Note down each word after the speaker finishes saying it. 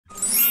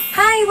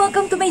Hi!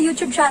 Welcome to my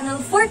YouTube channel.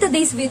 For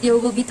today's video,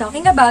 we'll be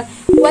talking about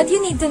what you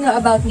need to know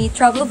about me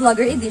Travel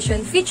Vlogger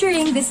Edition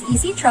featuring this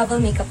easy travel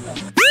makeup look.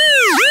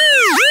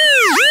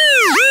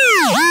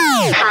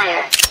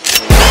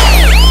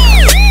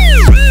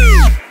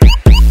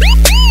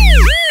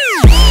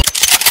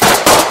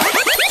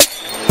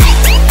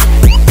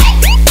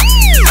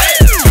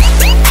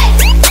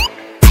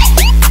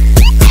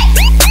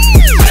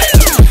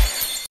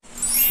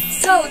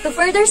 So, to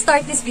further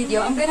start this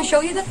video, I'm gonna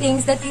show you the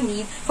things that you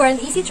need for an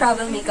easy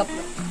travel makeup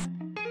look.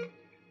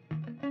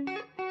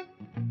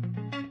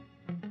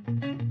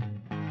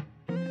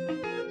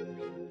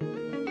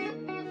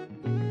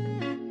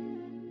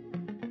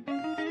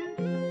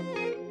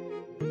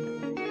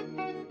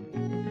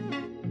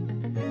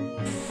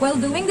 While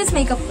doing this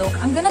makeup look,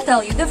 I'm gonna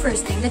tell you the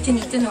first thing that you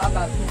need to know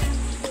about me.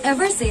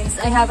 Ever since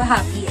I have a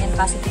happy and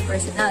positive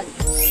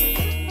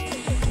personality,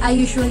 I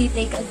usually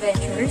take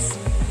adventures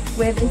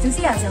with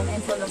enthusiasm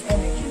and full of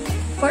energy.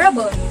 For a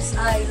bonus,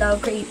 I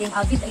love creating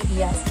outfit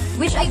ideas,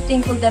 which I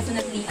think will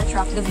definitely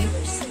attract the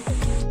viewers.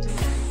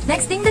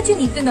 Next thing that you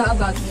need to know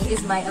about me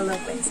is my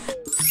eloquence.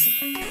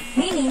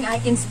 Meaning, I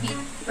can speak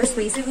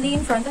persuasively in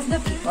front of the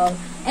people.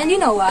 And you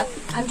know what?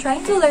 I'm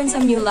trying to learn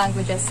some new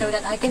languages so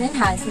that I can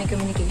enhance my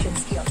communication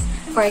skills.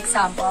 For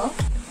example,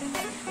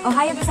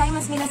 Ohayo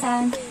gozaimasu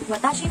minasan,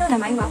 watashi no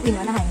namae wa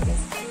Winona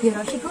desu.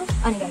 Yoroshiku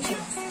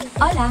onegaishimasu.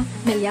 Hola,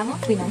 me llamo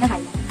Winona.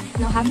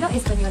 No hablo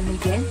español muy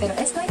bien, pero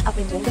estoy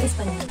aprendiendo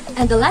español.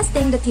 And the last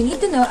thing that you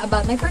need to know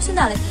about my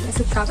personality as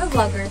a travel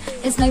vlogger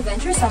is my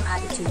venturesome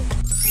attitude.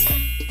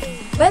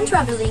 When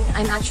traveling,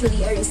 I'm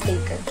actually a risk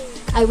taker.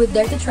 I would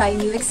dare to try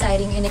new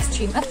exciting and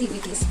extreme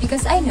activities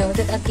because I know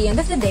that at the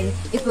end of the day,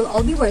 it will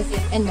all be worth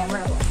it and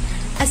memorable.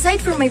 Aside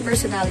from my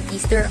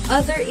personalities, there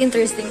are other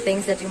interesting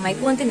things that you might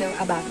want to know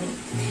about me.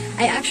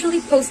 I actually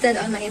posted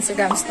on my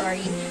Instagram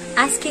story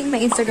asking my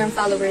Instagram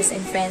followers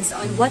and friends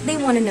on what they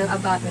want to know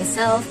about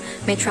myself,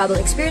 my travel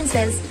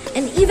experiences,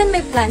 and even my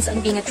plans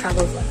on being a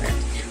travel vlogger.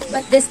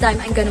 But this time,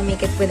 I'm gonna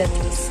make it with a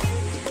twist.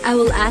 I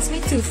will ask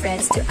my two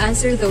friends to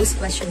answer those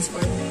questions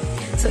for me.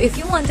 So if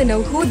you want to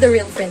know who the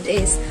real friend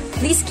is,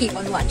 please keep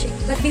on watching.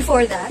 But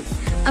before that,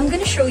 I'm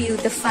gonna show you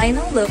the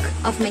final look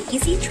of my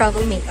easy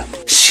travel makeup.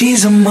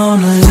 She's a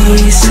Mona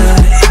Lisa.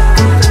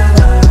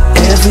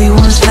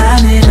 Everyone's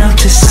lining up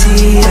to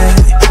see her.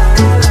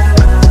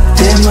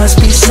 There must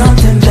be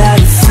something about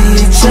a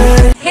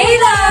feature. Hey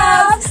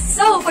loves!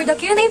 So, for the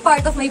Q&A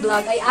part of my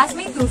vlog, I asked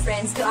my two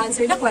friends to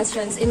answer the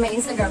questions in my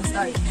Instagram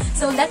story.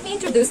 So, let me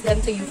introduce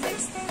them to you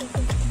first.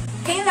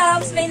 Hey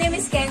loves! My name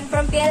is Ken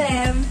from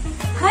PLM.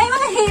 Hi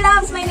mga Hey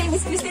loves! My name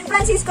is Cristine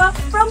Francisco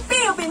from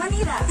PUP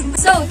Manila.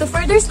 So, to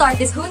further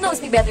start this Who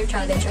Knows Me Better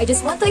challenge, I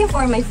just want to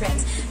inform my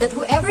friends that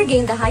whoever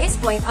gained the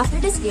highest point after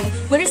this game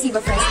will receive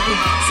a prize from me.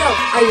 So,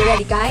 are you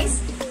ready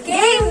guys?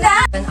 Game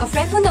na! A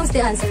friend who knows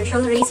the answer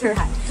shall raise her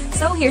hand.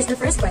 So, here's the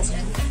first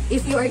question.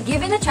 If you are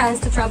given a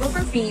chance to travel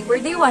for free, where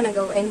do you want to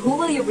go and who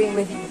will you bring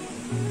with you?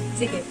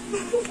 Sige.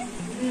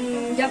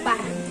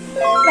 Japan.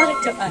 Bakit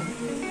Japan?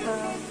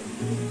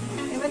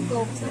 Ewan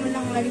ko, gusto mo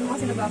lang lagi mo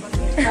kasi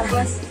nababanggit.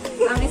 Tapos,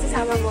 ang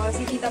isasama mo,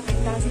 si Tita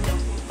Penta, si Jo.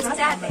 Si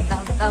ate.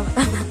 Tama.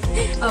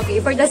 Okay,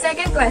 for the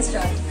second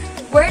question.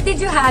 Where did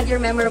you have your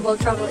memorable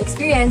travel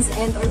experience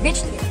and or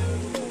beach trip?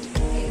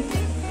 Okay.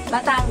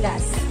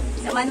 Batangas.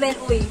 Sa Manuel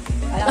Uy.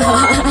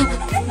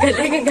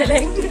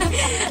 Galing.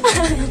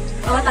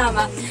 Oo,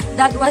 tama.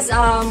 That was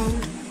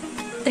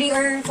 3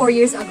 or 4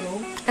 years ago.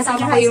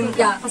 Kasama ko yung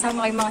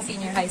mga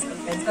senior high school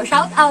friends. So,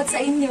 shout out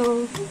sa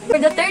inyo. For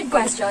the third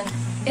question,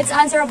 it's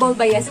answerable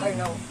by yes or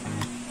no.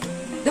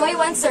 Do I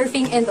want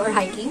surfing and or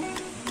hiking?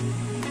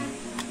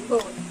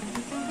 Both.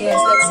 Yes,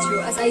 that's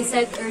true. As I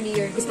said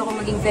earlier, gusto ko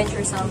maging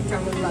venturesome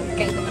travel vlogger.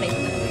 Kaya ito try ko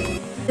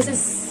talaga. This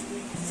is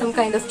some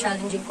kind of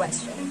challenging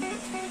question.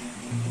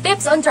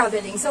 Tips on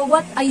traveling. So,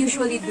 what I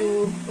usually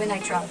do when I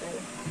travel?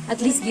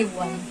 At least give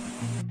one.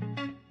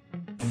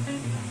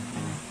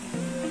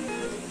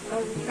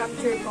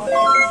 Capture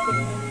photos.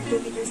 Do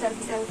it yourself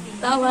selfie.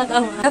 Tama.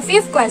 The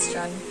fifth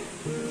question.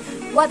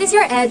 What is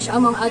your edge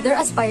among other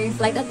aspiring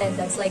flight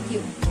attendants like you?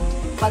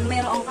 Pag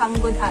mayroon kang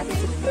good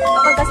attitude.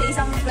 Kapag kasi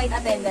isang flight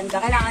attendant ka,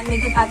 kailangan may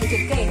good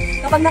attitude ka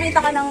eh. Kapag nakita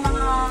ka ng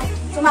mga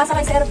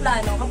sumasakay sa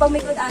aeroplano, kapag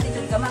may good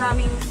attitude ka,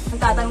 maraming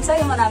nagtatanong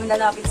sa'yo, maraming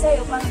lalapit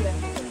sa'yo, paano ba?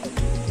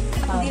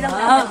 Hindi lang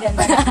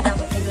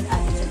dapat may good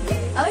attitude ka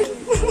eh. Ay!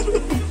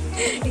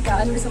 Ikaw,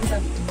 ano gusto mo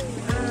sabihin?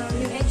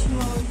 Yung edge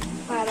mo,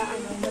 para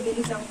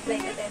mabilis ang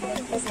flight attendant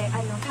kasi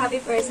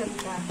happy person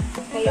ka.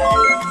 Kaya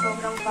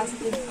sobrang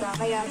positive ka.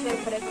 Kaya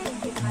syempre, pag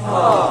nakita ka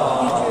ng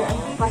teacher,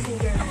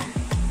 passenger mo.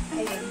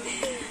 Ayun.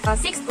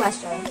 Sixth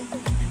question.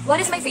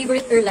 What is my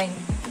favorite airline?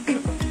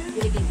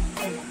 Philippine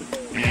airline.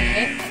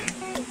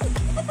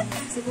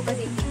 Cebu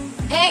kasi.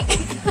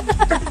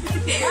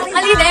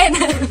 Ali din!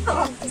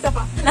 Isa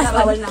pa.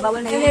 Bawal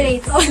na yun.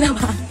 Emirates. Oo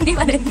naman. Hindi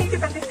pa din.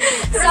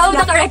 So,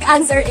 the correct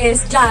answer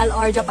is JAL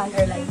or Japan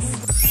Airlines.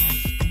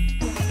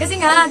 Kasi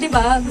nga, di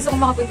ba, gusto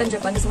kong makapunta ng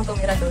Japan, gusto kong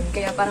tumira doon.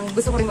 Kaya parang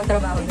gusto ko rin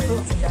magtrabaho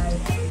doon sa JAL.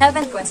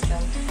 7th question.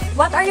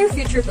 What are your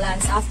future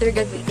plans after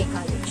graduating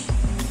college?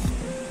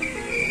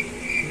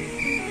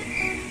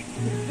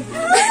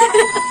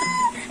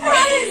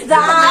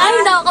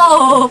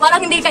 Oo,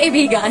 parang hindi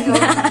kaibigan.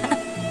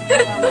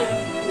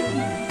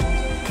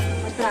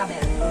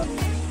 Mag-travel.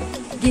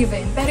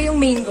 Given. Pero yung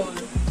main goal.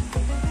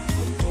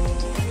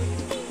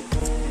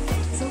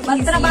 So,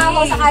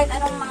 Magtrabaho sa kahit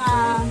anong mga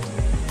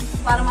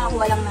para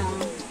makakuha lang ng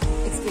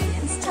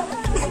experience.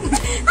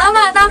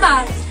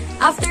 Tama.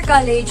 After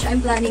college, I'm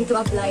planning to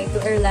apply to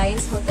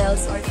airlines,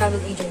 hotels, or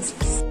travel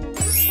agencies.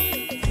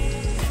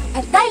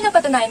 At dahil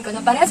napatunayan ko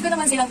na parehas ko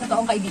naman silang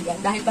totoong kaibigan,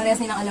 dahil parehas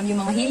nilang alam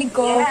yung mga hilig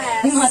ko,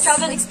 yung mga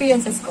travel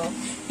experiences ko,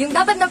 yung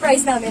dapat na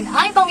price namin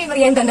ay pang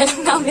merienda na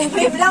lang namin.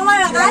 Lang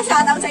mga ka,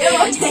 shoutout sa'yo.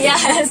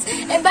 Yes.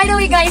 And by the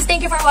way guys,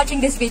 thank you for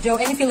watching this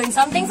video. And if you learned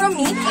something from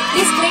me,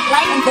 please click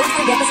like and don't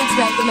forget to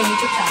subscribe to my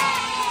YouTube channel.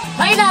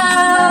 Bye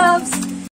loves!